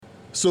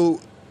So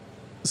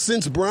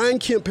since Brian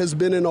Kemp has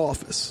been in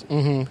office,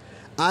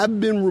 I've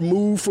been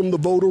removed from the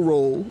voter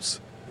rolls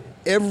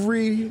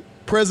every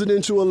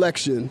presidential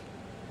election,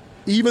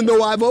 even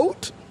though I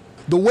vote.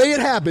 The way it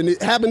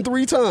happened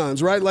 3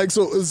 times, right? Like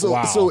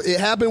so it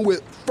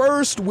happened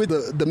first with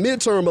the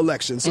midterm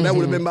election, so that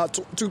would have been about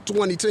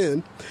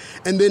 2010,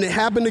 and then it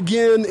happened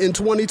again in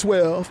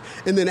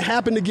 2012, and then it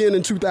happened again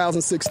in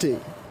 2016,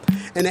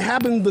 and it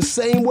happened the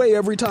same way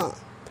every time.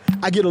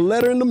 I get a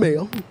letter in the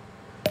mail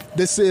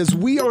that says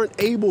we aren't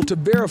able to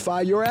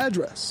verify your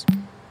address.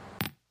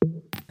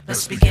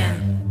 Let's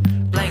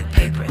begin. Blank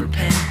paper and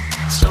pen,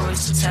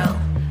 stories to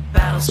tell,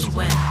 battles to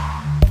win.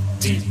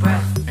 Deep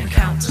breath and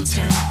count to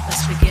 10.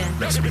 Let's begin.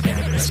 Let's begin.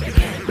 Let's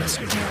begin. Let's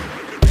begin.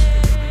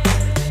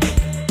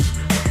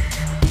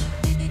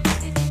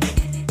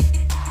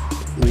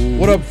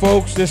 What up,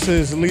 folks? This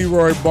is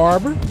Leroy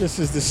Barber. This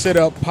is the Sit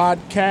Up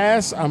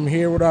Podcast. I'm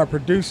here with our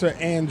producer,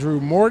 Andrew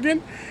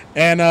Morgan.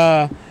 And,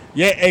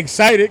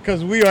 excited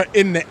because we are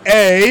in the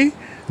A.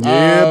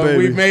 Yeah,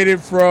 baby. We made it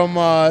from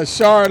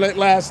Charlotte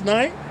last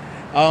night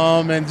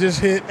and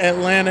just hit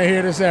Atlanta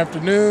here this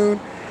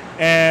afternoon.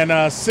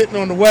 And sitting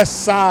on the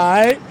west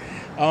side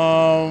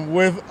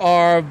with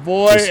our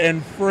boy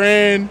and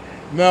friend,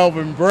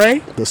 Melvin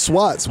Bray. The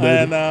SWATs,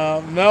 baby.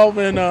 And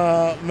Melvin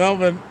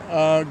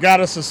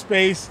got us a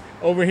space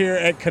over here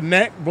at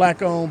Connect,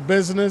 Black-owned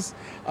business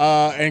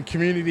and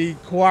community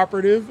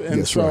cooperative.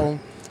 And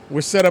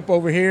we're set up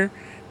over here.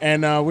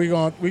 And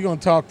we're gonna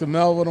talk to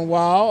Melvin a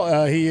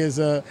while. He is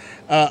a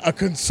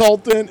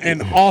consultant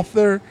and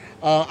author.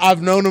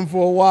 I've known him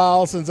for a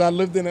while since I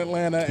lived in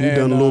Atlanta. We've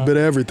done a little bit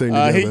of everything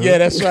together. Yeah,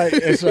 that's right.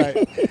 That's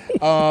right.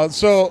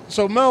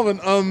 So Melvin,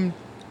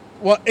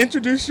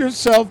 introduce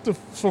yourself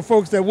for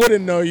folks that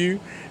wouldn't know you,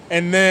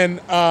 and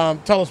then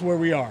tell us where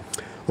we are.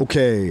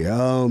 Okay,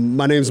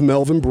 my name's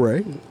Melvin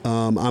Bray.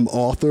 I'm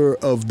author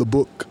of the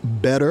book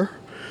Better,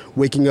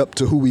 Waking Up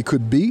to Who We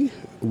Could Be,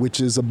 which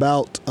is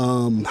about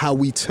how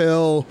we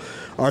tell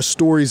our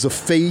stories of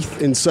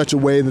faith in such a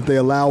way that they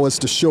allow us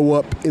to show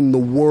up in the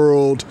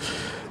world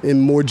in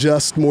more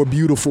just, more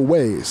beautiful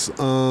ways.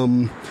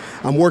 I'm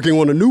working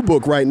on a new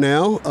book right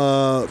now.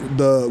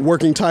 The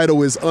working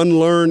title is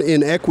Unlearn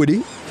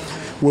Inequity,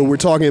 where we're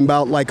talking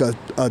about like a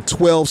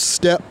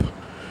 12-step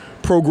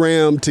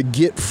program to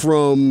get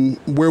from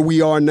where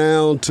we are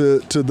now to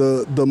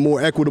the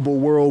more equitable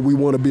world we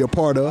want to be a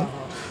part of.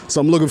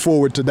 So I'm looking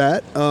forward to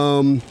that.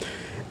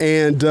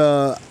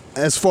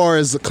 As far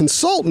as a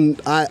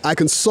consultant, I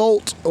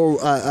consult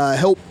or I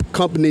help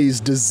companies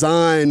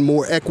design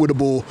more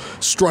equitable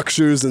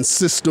structures and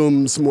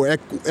systems, more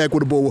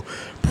equitable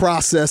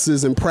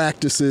processes and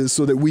practices,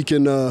 so that we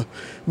can do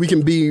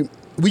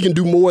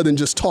more than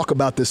just talk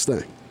about this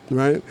thing,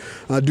 right?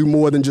 Do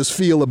more than just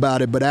feel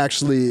about it, but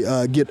actually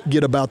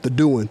get about the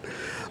doing.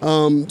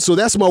 So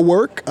that's my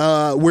work.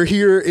 We're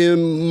here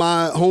in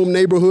my home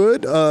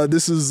neighborhood.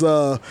 This is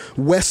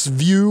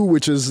Westview,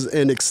 which is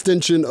an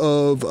extension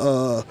of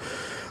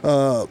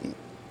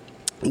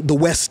the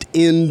West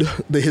End,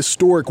 the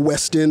historic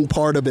West End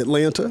part of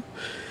Atlanta.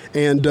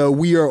 And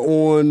we are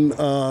on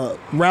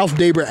Ralph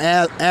Daber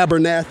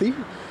Abernathy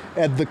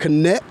at the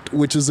Connect,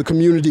 which is a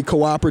community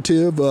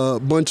cooperative, a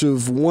bunch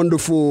of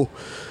wonderful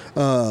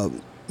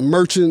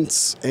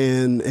merchants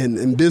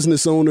and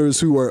business owners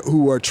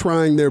who are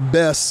trying their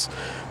best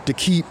to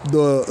keep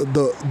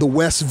the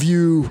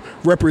Westview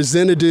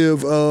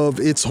representative of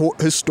its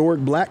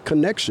historic Black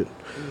connection.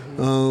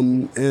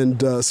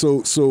 It's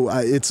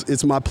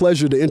my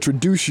pleasure to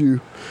introduce you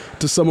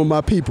to some of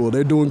my people.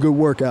 They're doing good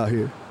work out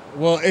here.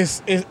 Well,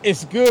 it's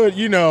good,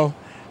 when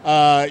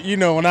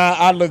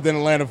I lived in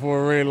Atlanta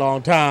for a really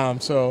long time,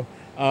 so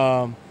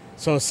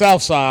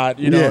South Side,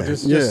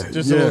 just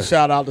a little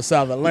shout out to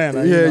South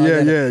Atlanta.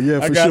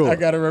 For sure. I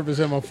got to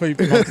represent my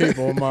people,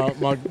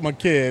 my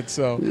kids.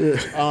 So,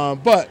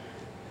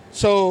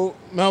 so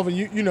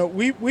Melvin,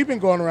 we've been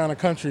going around the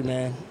country,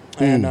 man,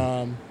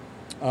 and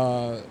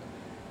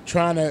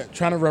trying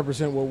to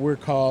represent what we're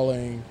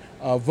calling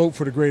vote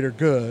for the greater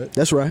good.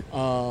 That's right.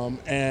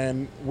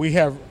 And we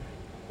have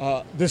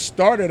this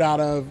started out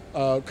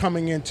of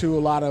coming into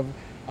a lot of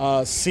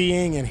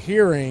seeing and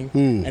hearing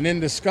and in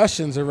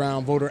discussions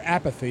around voter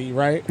apathy,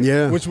 right?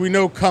 Yeah. Which we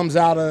know comes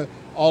out of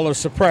all the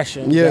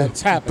suppression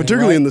that's happening.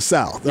 Particularly right? in the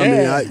South.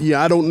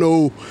 Yeah. I don't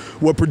know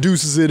what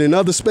produces it in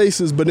other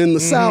spaces, but in the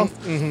South,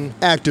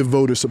 active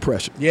voter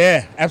suppression.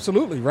 Yeah,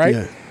 absolutely, right?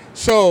 Yeah.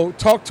 So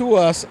talk to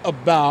us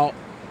about,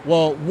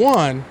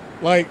 one,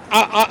 like,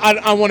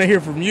 I want to hear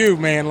from you,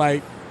 man,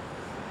 like,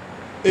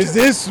 is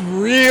this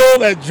real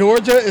that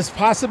Georgia is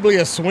possibly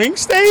a swing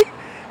state?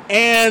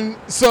 And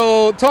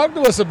so talk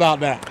to us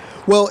about that.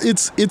 Well,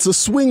 it's a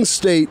swing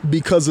state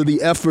because of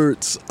the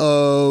efforts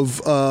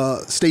of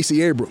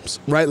Stacey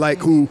Abrams, right? Like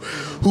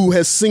who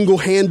has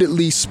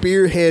single-handedly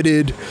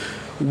spearheaded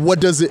what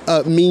does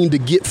it mean to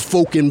get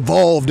folk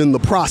involved in the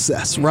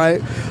process,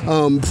 right?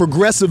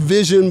 Progressive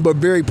vision, but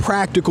very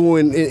practical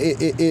in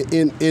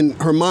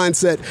her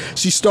mindset.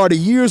 She started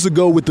years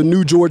ago with the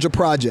New Georgia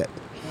Project.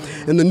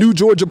 And the New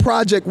Georgia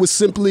Project was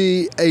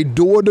simply a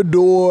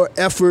door-to-door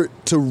effort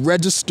to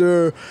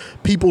register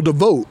people to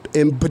vote,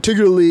 and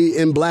particularly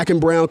in black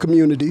and brown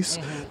communities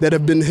that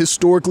have been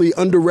historically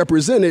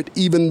underrepresented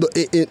even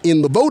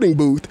in the voting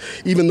booth,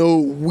 even though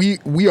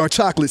we are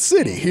Chocolate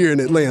City here in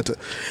Atlanta.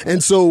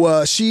 And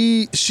so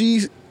she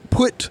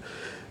put,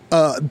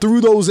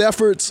 through those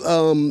efforts,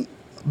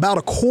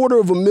 about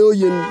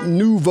 250,000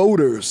 new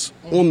voters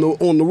on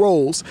the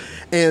rolls,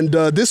 and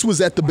this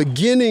was at the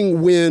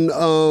beginning when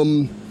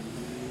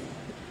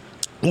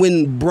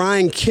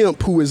Brian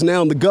Kemp, who is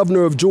now the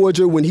governor of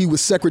Georgia, when he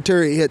was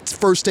had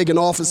first taken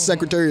office,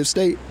 Secretary of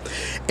State,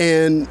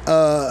 and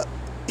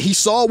he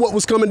saw what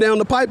was coming down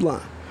the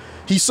pipeline.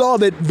 He saw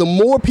that the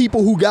more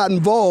people who got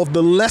involved,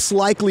 the less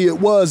likely it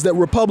was that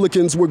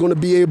Republicans were going to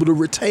be able to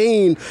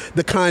retain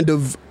the kind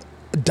of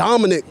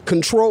dominant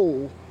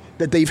control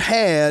that they've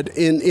had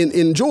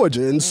in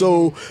Georgia. And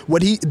so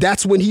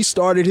that's when he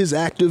started his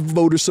active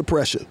voter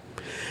suppression.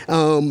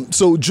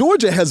 So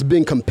Georgia has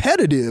been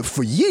competitive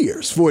for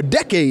years, for a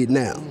decade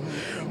now,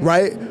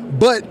 right?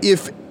 But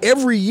if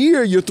every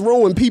year you're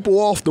throwing people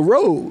off the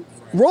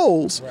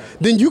rolls,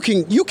 then you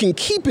can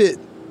keep it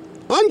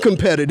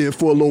uncompetitive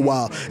for a little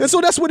while. And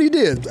so that's what he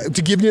did.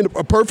 To give you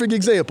a perfect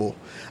example,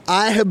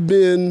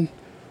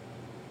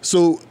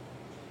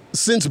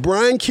 since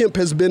Brian Kemp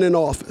has been in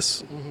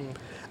office,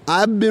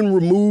 I've been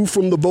removed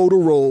from the voter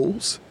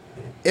rolls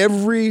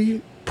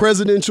every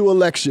presidential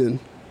election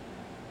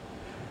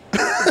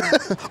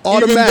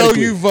automatically. Even though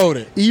you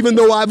voted. Even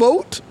though I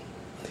vote.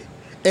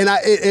 And I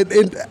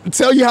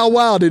tell you how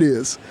wild it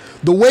is.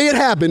 The way it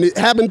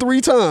happened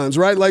 3 times,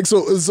 right? Like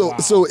so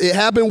it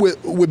happened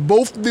with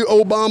both the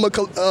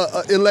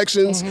Obama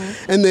elections,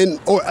 and then,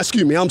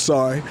 I'm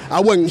sorry,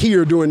 I wasn't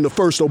here during the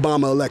first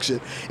Obama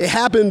election. It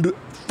happened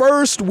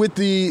first with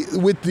the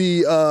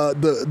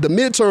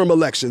midterm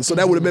election, so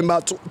that would have been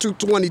about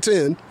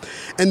 2010,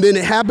 and then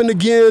it happened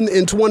again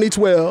in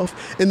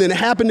 2012, and then it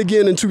happened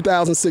again in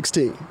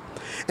 2016,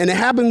 and it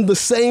happened the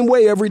same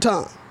way every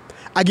time.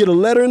 I get a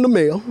letter in the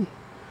mail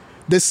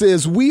that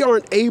says we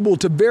aren't able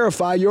to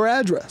verify your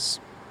address,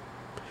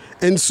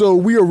 and so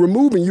we are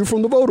removing you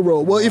from the voter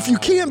roll. Well, if you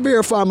can't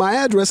verify my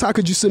address, how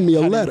could you send me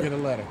a letter? How do you get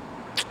a letter?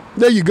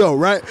 There you go,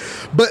 right?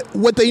 But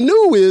what they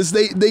knew is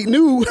they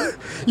knew,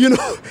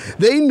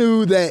 they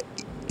knew that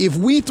if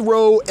we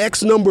throw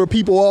X number of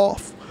people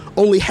off,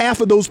 only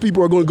half of those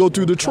people are going to go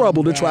through the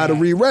trouble to try to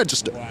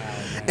re-register. Wow.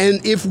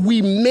 And if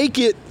we make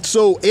it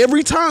so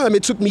every time,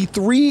 it took me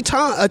 3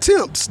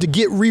 attempts to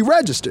get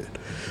re-registered,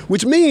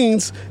 which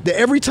means that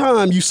every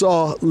time you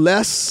saw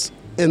less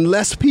and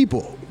less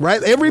people,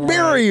 right? Every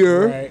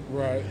barrier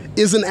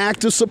is an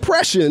act of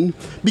suppression,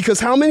 because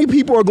how many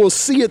people are going to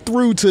see it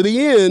through to the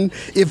end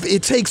if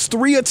it takes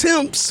 3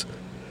 attempts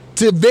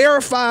to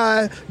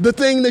verify the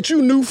thing that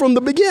you knew from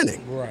the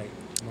beginning? Right.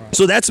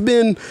 So that's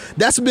been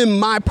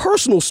my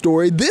personal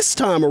story. This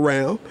time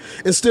around,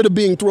 instead of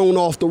being thrown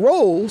off the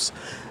rolls,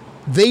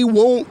 they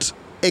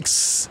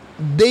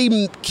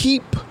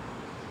keep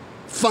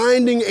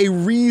finding a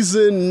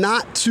reason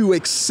not to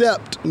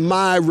accept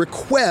my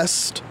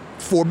request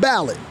for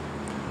ballot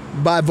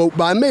by vote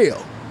by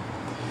mail.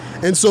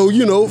 And so,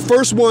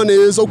 first one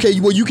is,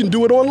 okay, well, you can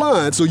do it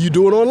online. So you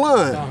do it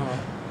online.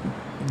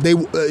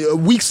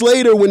 Weeks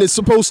later, when it's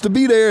supposed to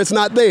be there, it's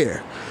not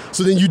there.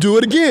 So then you do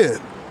it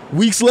again.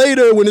 Weeks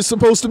later, when it's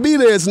supposed to be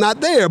there, it's not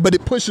there, but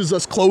it pushes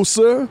us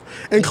closer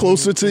and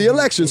closer to the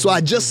election. So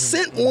I just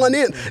sent one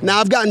in.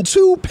 Now, I've gotten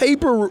 2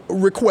 paper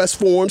request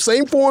forms,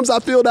 same forms I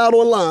filled out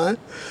online,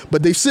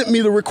 but they sent me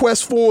the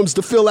request forms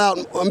to fill out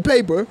on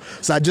paper.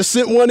 So I just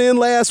sent one in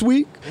last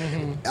week.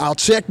 I'll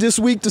check this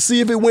week to see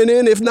if it went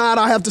in. If not,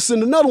 I'll have to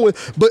send another one.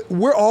 But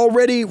we're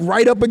already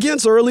right up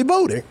against early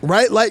voting,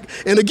 right?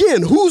 And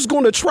again, who's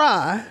going to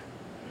try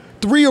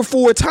 3 or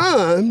 4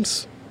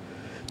 times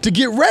to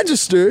get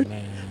registered?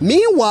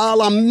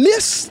 Meanwhile, I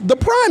missed the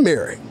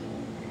primary.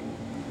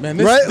 Man,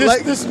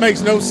 this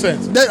makes no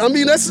sense.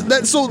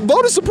 So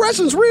voter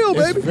suppression's real,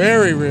 baby. It's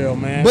very real,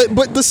 man.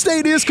 But the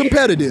state is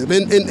competitive,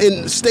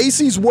 and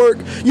Stacey's work.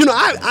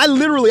 I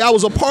literally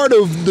was a part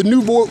of the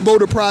New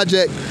Voter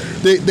Project.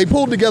 They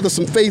pulled together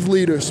some faith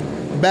leaders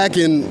back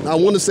in, I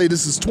want to say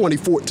this is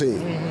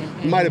 2014.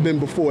 It might have been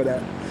before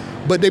that,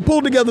 but they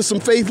pulled together some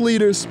faith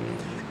leaders.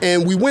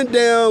 And we went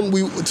down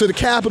to the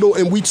Capitol,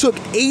 and we took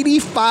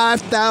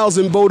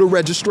 85,000 voter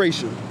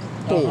registration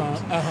forms.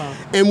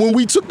 And when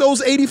we took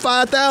those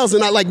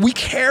 85,000, we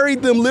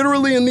carried them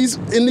literally in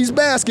these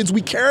baskets.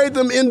 We carried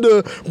them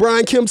into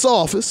Brian Kemp's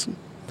office.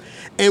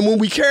 And when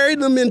we carried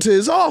them into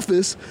his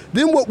office,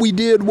 then what we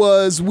did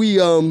was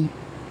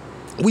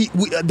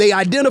they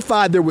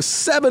identified there were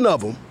 7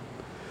 of them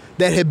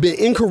that had been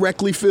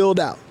incorrectly filled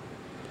out.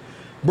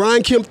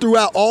 Brian Kemp threw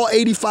out all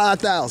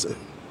 85,000.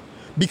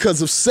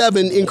 Because of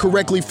 7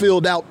 incorrectly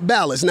filled out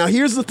ballots. Now,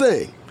 here's the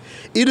thing.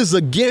 It is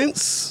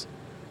against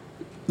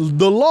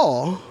the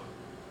law,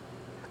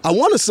 I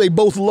want to say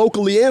both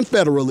locally and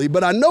federally,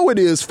 but I know it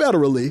is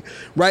federally,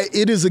 right?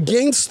 It is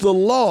against the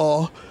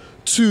law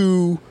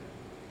to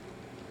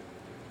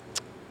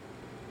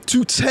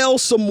to tell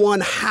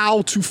someone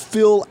how to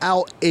fill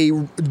out a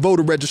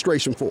voter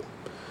registration form.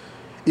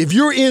 If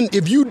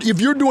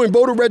you're doing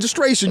voter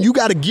registration, you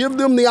got to give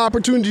them the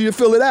opportunity to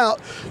fill it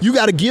out. You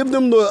got to give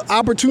them the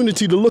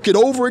opportunity to look it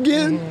over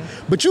again.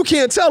 But you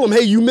can't tell them,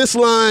 hey, you missed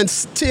line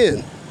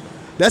 10.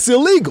 That's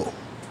illegal,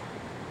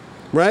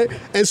 right?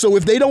 And so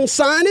if they don't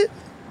sign it,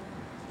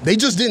 they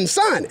just didn't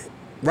sign it,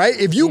 right?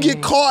 If you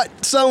get caught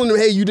telling them,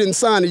 hey, you didn't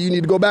sign it, you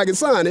need to go back and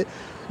sign it,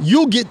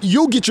 you'll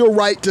get your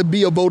right to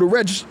be a voter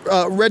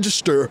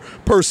register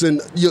person.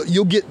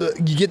 You get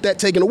that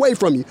taken away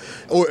from you,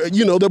 or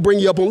they'll bring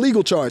you up on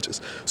legal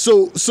charges.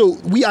 So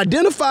we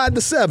identified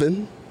the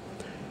 7,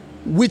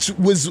 which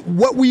was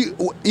what we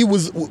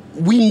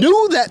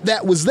knew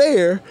that was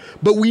there,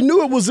 but we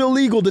knew it was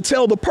illegal to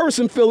tell the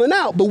person filling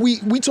out. But we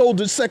told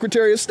the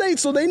Secretary of State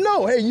so they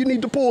know, hey, you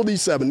need to pull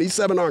these 7. These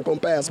 7 aren't going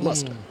to pass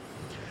muster.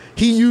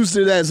 He used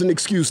it as an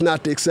excuse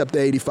not to accept the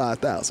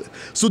 $85,000.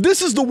 So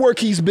this is the work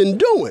he's been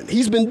doing.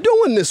 He's been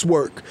doing this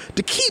work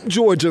to keep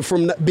Georgia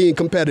from being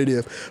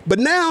competitive. But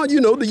now,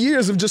 the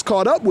years have just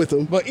caught up with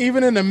him. But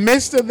even in the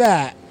midst of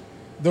that,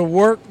 the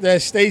work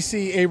that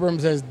Stacey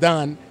Abrams has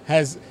done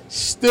has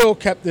still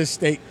kept this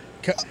state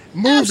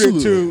moved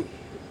it to,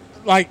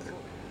 I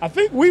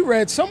think we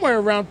read somewhere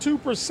around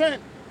 2%.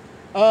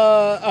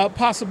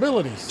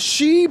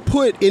 Possibilities.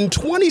 In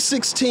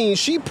 2016,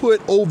 she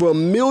put over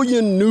 1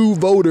 million new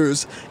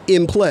voters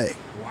in play.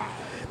 Wow.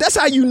 That's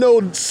how you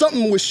know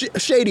something was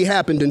shady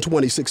happened in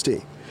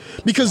 2016.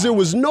 Because there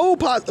was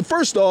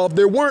first off,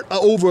 there weren't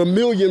over 1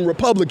 million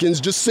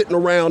Republicans just sitting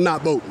around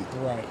not voting.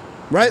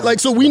 Right?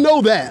 So we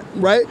know that,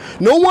 right?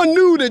 No one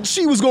knew that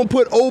she was going to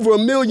put over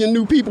 1 million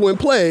new people in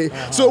play.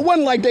 So it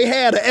wasn't like they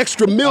had an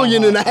extra 1.5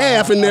 million in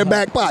their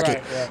back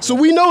pocket. Right. So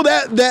we know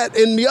that,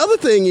 and the other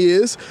thing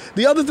is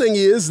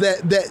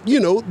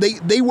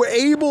that they were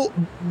able,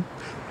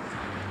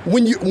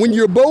 when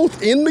you're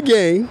both in the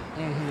game,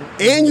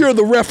 and you're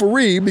the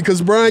referee,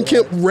 because Brian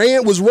Kemp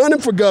was running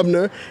for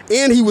governor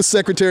and he was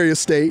Secretary of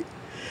State,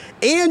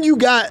 and you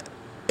got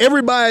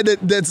everybody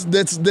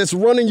that's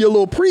running your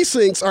little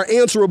precincts are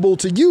answerable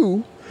to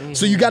you.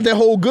 So you got that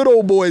whole good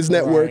old boys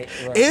network,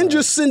 and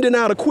you're sending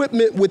out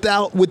equipment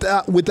without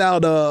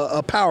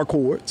power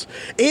cords,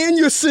 and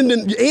you're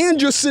sending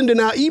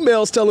out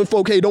emails telling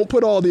folk, hey, don't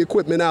put all the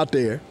equipment out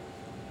there.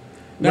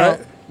 Now,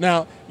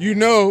 our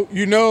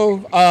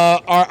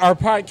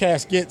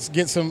podcast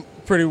gets some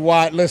pretty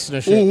wide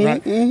listenership,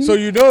 right? So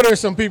there's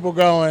some people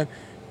going,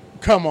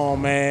 come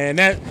on, man,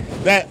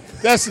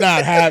 that's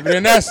not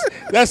happening.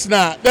 That's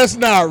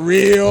not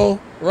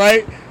real,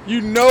 right?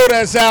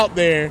 That's out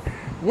there.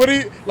 What do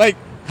you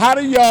how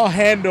do y'all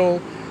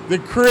handle the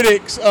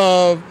critics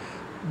of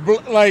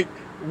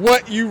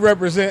what you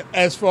represent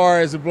as far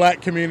as the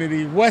black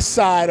community, west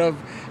side of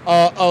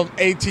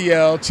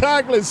ATL,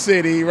 Chocolate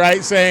City,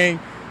 right? Saying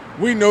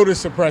we know this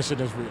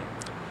suppression is real.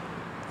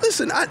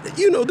 Listen,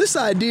 this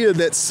idea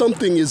that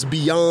something is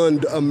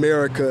beyond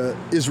America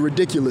is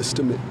ridiculous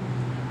to me.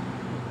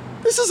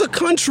 This is a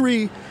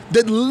country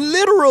that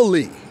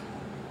literally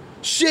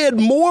shed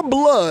more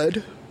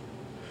blood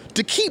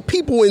to keep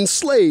people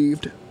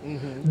enslaved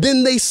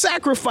than they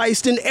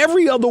sacrificed in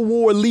every other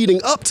war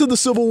leading up to the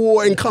Civil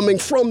War and coming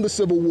from the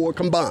Civil War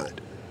combined.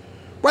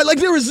 Right?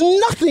 There is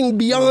nothing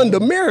beyond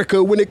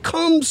America when it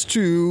comes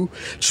to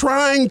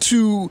trying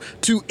to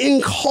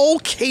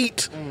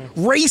inculcate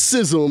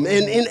racism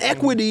and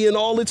inequity in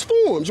all its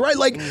forms, right?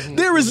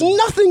 There is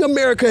nothing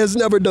America has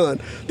never done.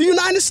 The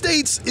United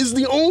States is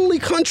the only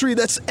country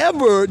that's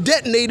ever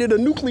detonated a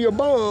nuclear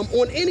bomb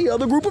on any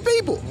other group of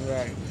people.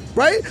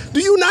 Right?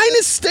 The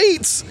United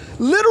States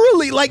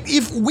literally,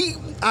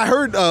 I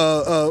heard,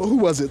 who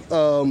was it?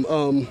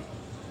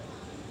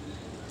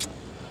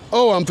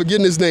 I'm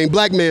forgetting his name.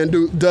 Black man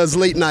does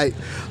late night.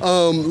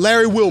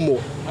 Larry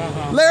Wilmore.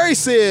 Larry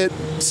said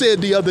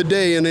the other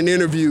day in an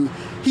interview,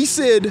 he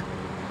said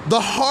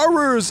the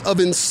horrors of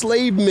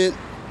enslavement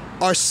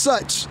are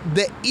such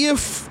that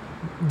if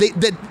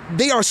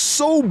they are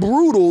so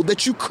brutal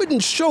that you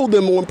couldn't show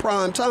them on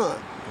prime time.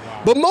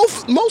 But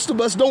most of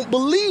us don't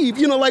believe,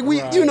 that's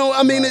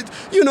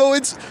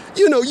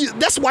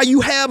why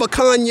you have a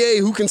Kanye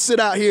who can sit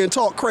out here and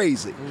talk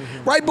crazy,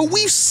 right? But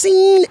we've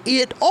seen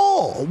it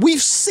all.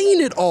 We've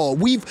seen it all.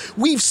 We've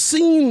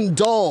seen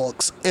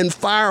dogs and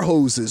fire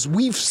hoses.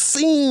 We've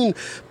seen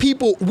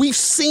people. We've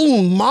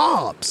seen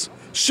mobs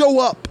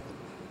show up.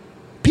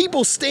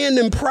 People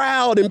standing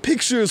proud in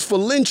pictures for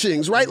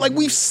lynchings, right?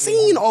 We've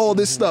seen all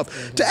this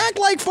stuff. To act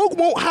like folk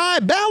won't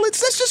hide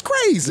ballots, that's just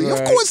crazy. Right.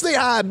 Of course they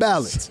hide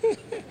ballots.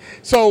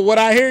 So what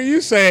I hear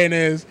you saying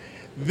is,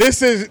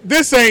 this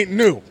ain't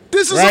new.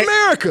 This is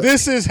America.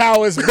 This is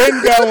how it's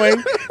been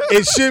going.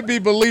 It should be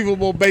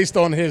believable based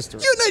on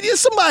history.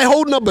 Somebody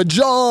holding up a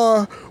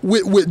jar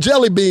with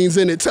jelly beans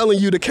in it, telling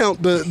you to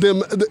count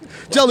the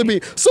jelly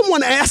beans.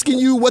 Someone asking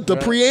you what the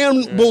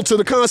preamble to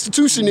the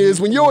Constitution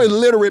is when you're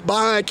illiterate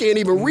behind, can't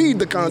even read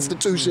the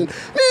Constitution.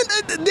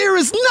 Man, there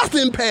is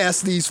nothing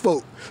past these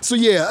folk. So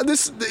yeah,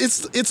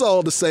 it's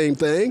all the same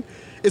thing.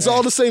 It's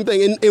all the same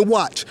thing. And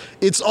watch,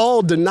 it's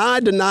all deny.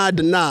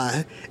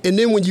 And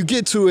then when you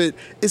get to it,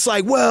 it's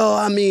like, well,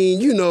 I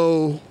mean, you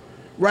know,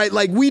 right?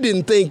 Like, we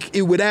didn't think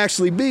it would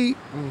actually be.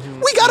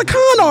 Mm-hmm. We got a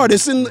con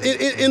artist in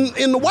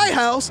the White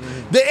House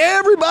that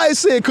everybody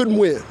said couldn't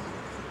win. Right.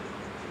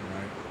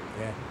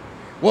 Yeah.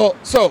 Well,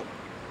 so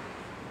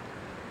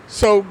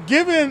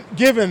given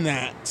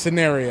that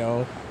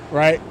scenario,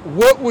 right?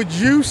 What would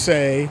you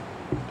say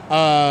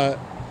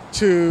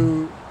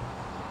to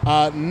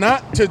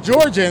not to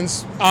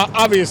Georgians,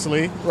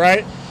 obviously,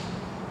 right?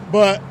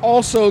 But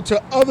also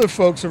to other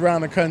folks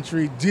around the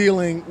country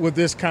dealing with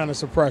this kind of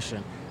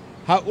suppression?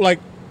 How, like,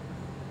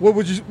 what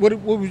would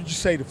you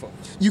say to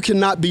folks? You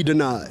cannot be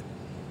denied.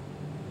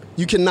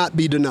 You cannot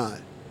be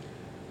denied.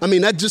 I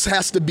mean, that just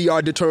has to be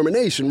our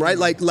determination, right?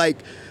 Like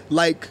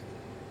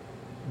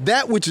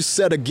that which is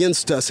set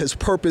against us has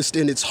purposed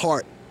in its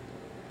heart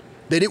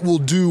that it will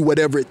do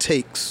whatever it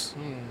takes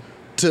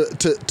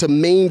to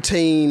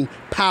maintain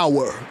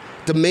power,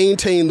 to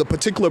maintain the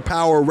particular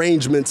power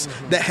arrangements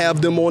that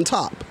have them on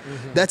top.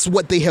 That's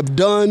what they have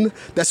done.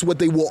 That's what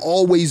they will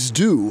always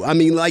do. I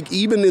mean, like,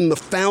 even in the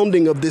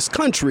founding of this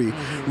country,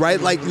 right?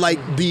 Like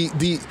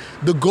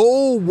the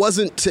goal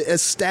wasn't to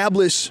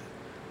establish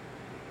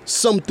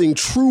something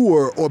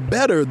truer or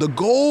better. The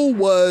goal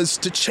was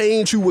to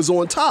change who was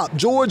on top.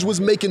 George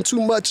was making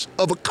too much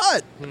of a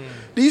cut.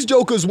 These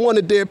jokers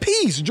wanted their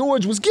piece.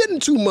 George was getting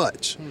too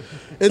much.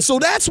 And so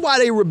that's why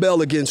they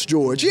rebel against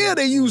George. Yeah,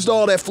 they used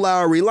all that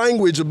flowery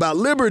language about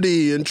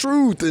liberty and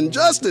truth and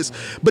justice,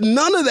 but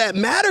none of that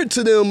mattered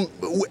to them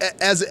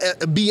as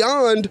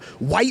beyond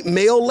white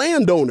male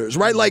landowners,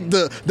 right? Like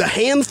the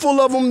handful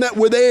of them that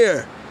were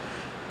there.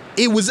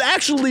 It was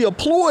actually a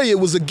ploy. It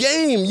was a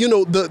game. You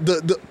know,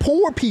 the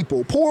poor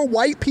people, poor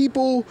white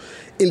people,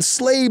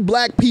 enslaved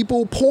black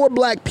people, poor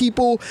black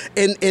people,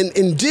 and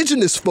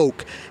indigenous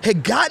folk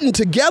had gotten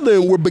together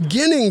and were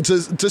beginning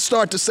to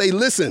start to say,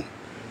 listen,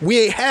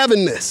 we ain't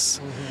having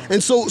this.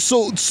 And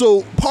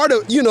so part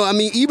of, you know, I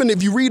mean, even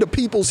if you read a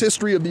people's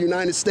history of the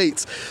United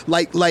States,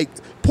 like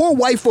poor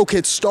white folk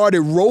had started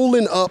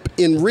rolling up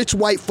in rich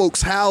white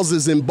folks'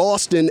 houses in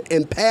Boston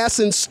and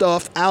passing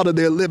stuff out of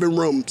their living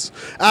rooms,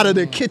 out of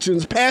their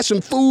kitchens,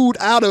 passing food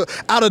out of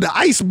the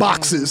ice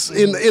boxes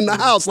in the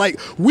house. Like,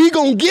 we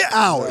gonna get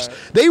ours.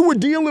 Right. They were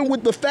dealing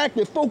with the fact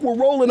that folk were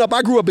rolling up.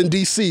 I grew up in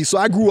D.C., so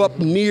I grew up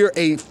near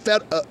an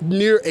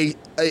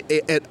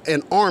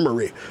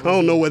armory. I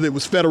don't know whether it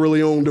was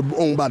federally owned or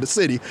owned by the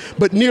city,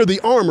 but near the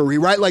armory,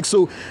 right? Like,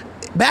 so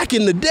back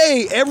in the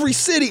day,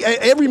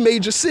 every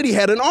major city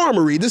had an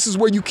armory. This is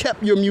where you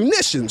kept your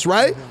munitions,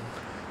 right?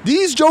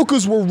 These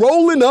jokers were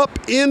rolling up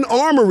in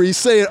armories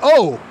saying,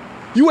 oh,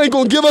 you ain't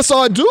gonna give us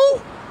our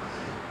due?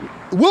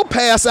 We'll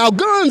pass our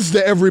guns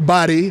to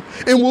everybody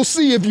and we'll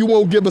see if you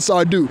won't give us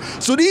our due.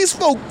 So these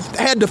folk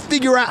had to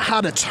figure out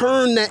how to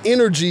turn that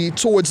energy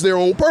towards their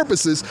own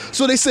purposes.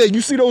 So they said,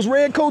 you see those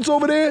red coats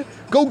over there?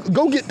 Go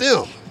get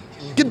them.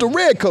 Get the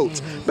red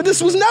coats. But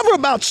this was never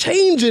about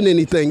changing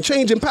anything,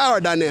 changing power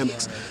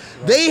dynamics.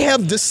 They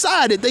have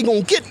decided they're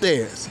going to get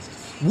theirs.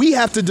 We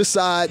have to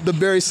decide the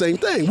very same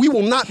thing. We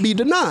will not be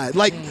denied.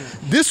 Like,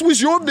 this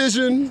was your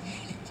vision.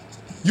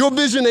 Your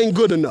vision ain't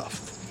good enough.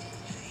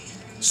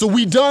 So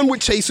we done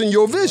with chasing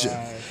your vision.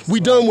 We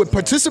done with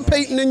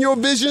participating in your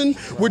vision.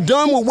 We're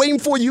done with waiting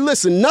for you.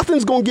 Listen,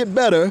 nothing's going to get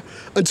better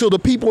until the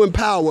people in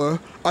power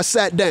are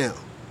sat down.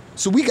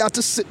 So we got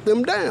to sit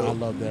them down. I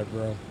love that,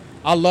 bro.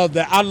 I love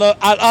that.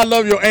 I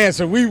love your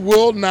answer. We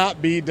will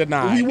not be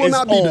denied. We will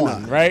not be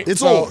denied. Right?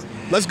 It's on.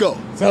 Let's go.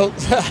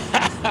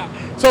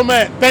 So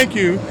man, thank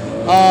you.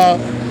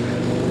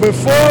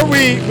 Before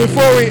we,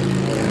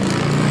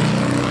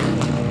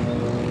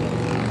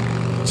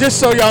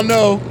 just so y'all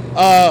know,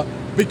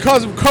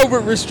 because of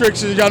COVID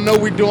restrictions, y'all know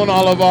we're doing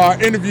all of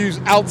our interviews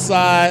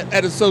outside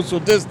at a social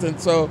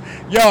distance. So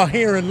y'all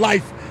hearing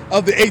life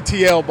of the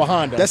ATL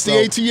behind us. That's the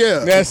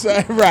ATL. That's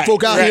right.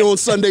 Folk out here on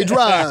Sunday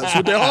drives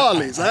with their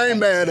Harleys. I ain't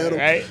mad at them.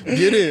 Right.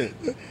 Get in.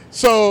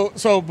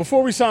 So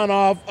before we sign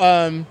off,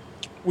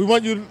 we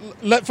want you to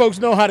let folks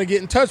know how to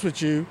get in touch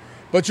with you.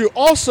 But you're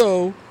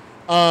also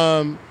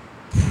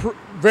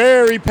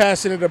very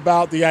passionate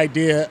about the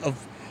idea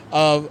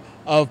of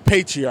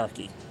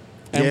patriarchy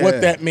and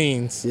what that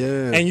means.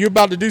 Yeah. And you're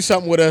about to do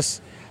something with us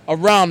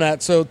around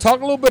that. So talk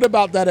a little bit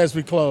about that as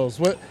we close.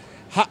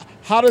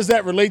 How does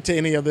that relate to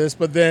any of this?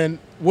 But then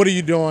what are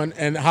you doing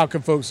and how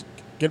can folks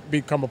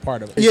become a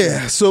part of it?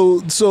 Yeah, so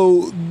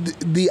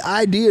the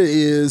idea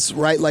is,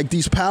 right, like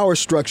these power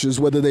structures,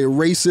 whether they're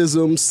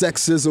racism,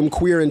 sexism,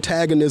 queer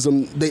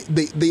antagonism,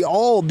 they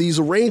all, these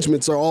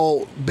arrangements are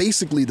all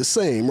basically the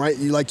same, right?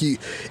 You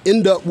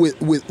end up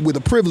with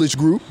a privileged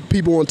group,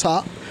 people on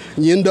top,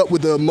 and you end up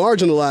with a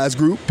marginalized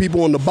group,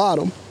 people on the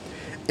bottom,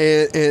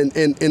 and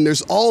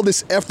there's all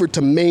this effort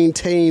to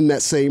maintain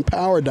that same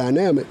power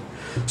dynamic.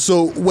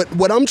 So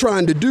what I'm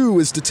trying to do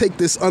is to take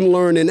this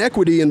unlearned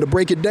inequity and to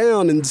break it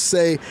down and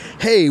say,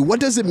 hey,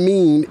 what does it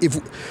mean if...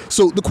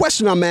 So the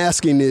question I'm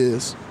asking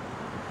is,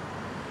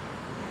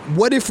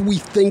 what if we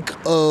think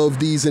of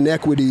these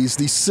inequities,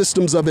 these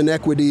systems of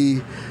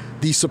inequity,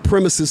 these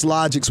supremacist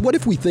logics, what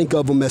if we think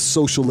of them as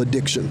social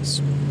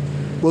addictions?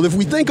 Well, if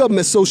we think of them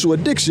as social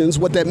addictions,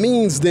 what that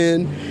means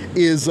then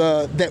is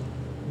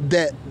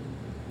that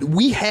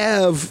we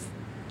have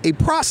a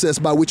process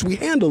by which we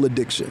handle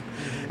addiction.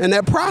 And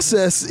that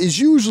process is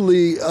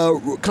usually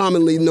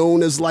commonly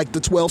known as like the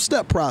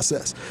 12-step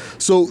process.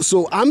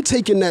 So I'm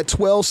taking that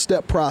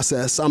 12-step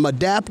process, I'm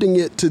adapting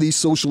it to these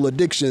social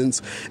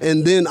addictions,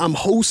 and then I'm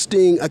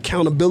hosting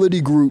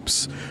accountability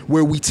groups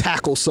where we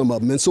tackle some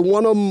of them. And so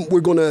one of them we're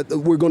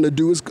gonna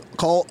do is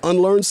called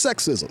Unlearn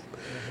Sexism,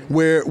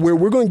 where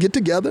we're going to get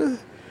together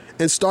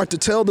and start to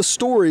tell the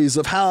stories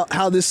of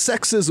how this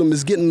sexism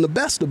is getting the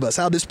best of us,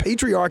 how this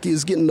patriarchy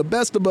is getting the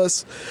best of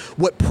us,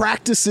 what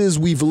practices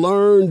we've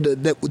learned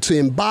that to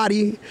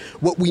embody,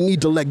 what we need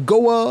to let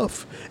go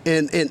of,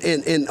 and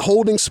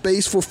holding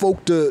space for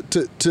folk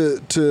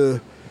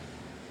to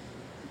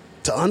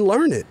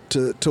unlearn it,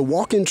 to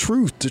walk in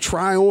truth, to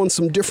try on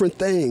some different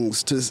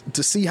things,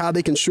 to see how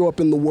they can show up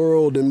in the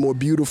world in more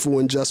beautiful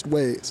and just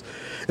ways.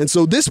 And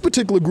so this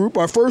particular group,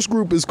 our first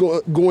group, is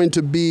going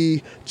to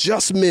be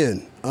just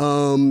men.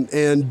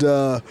 We're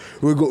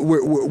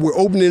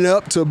opening it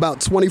up to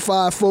about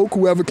 25 folk,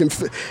 whoever can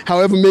fit,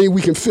 however many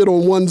we can fit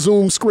on one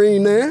Zoom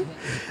screen there,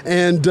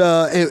 and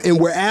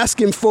we're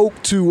asking folk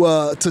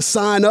to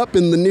sign up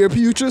in the near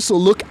future. So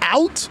look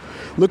out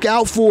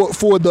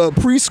for the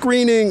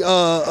pre-screening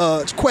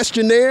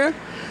questionnaire.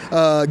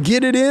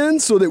 Get it in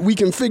so that we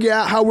can figure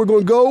out how we're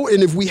going to go,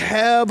 and if we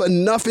have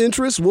enough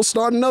interest, we'll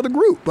start another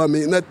group. I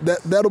mean,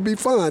 that'll be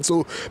fine.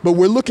 So, but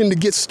we're looking to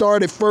get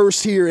started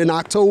first here in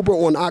October,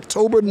 on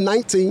October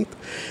 19th,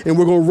 and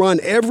we're going to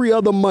run every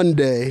other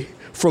Monday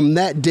from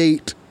that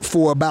date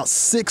for about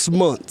 6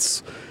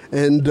 months,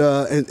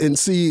 and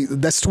see.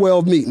 That's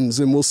 12 meetings,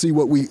 and we'll see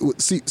what we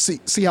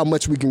see how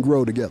much we can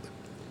grow together.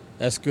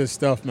 That's good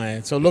stuff,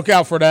 man. So look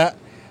out for that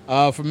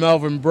from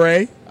Melvin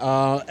Bray,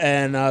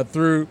 and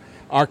through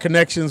our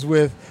connections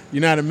with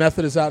United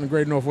Methodist out in the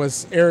Great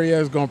Northwest area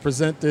is going to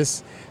present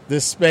this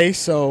space.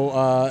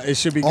 So it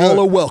should be good. All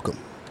are welcome.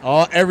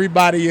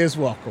 Everybody is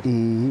welcome.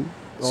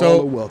 Mm-hmm.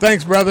 So welcome.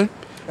 Thanks, brother.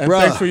 And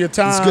thanks for your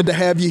time. It's good to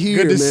have you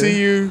here, Good to man.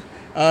 see you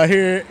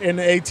here in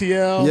the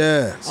ATL.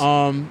 Yes.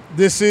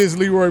 This is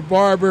Leroy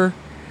Barber.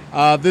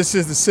 This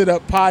is the Sit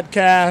Up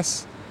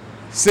Podcast.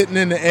 Sitting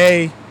in the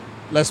A.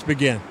 Let's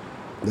begin.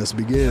 Let's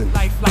begin.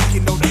 Life like you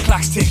know the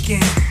clock's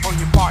ticking. On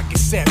your mark, get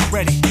set,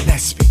 ready.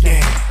 Let's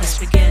begin. Let's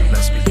begin.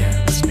 Let's begin.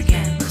 Let's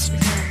begin. Let's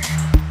begin.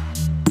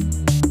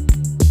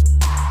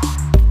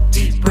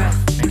 Deep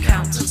breath and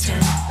count to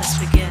 10. Let's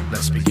begin.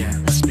 Let's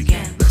begin. Let's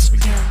begin. Let's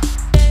begin.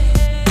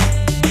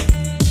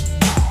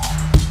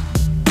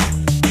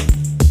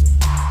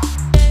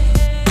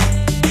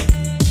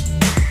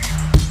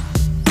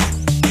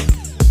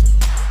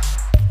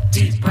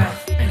 Deep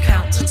breath and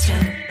count to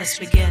 10. Let's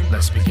begin.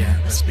 Let's begin.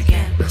 Let's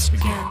begin. Let's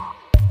begin.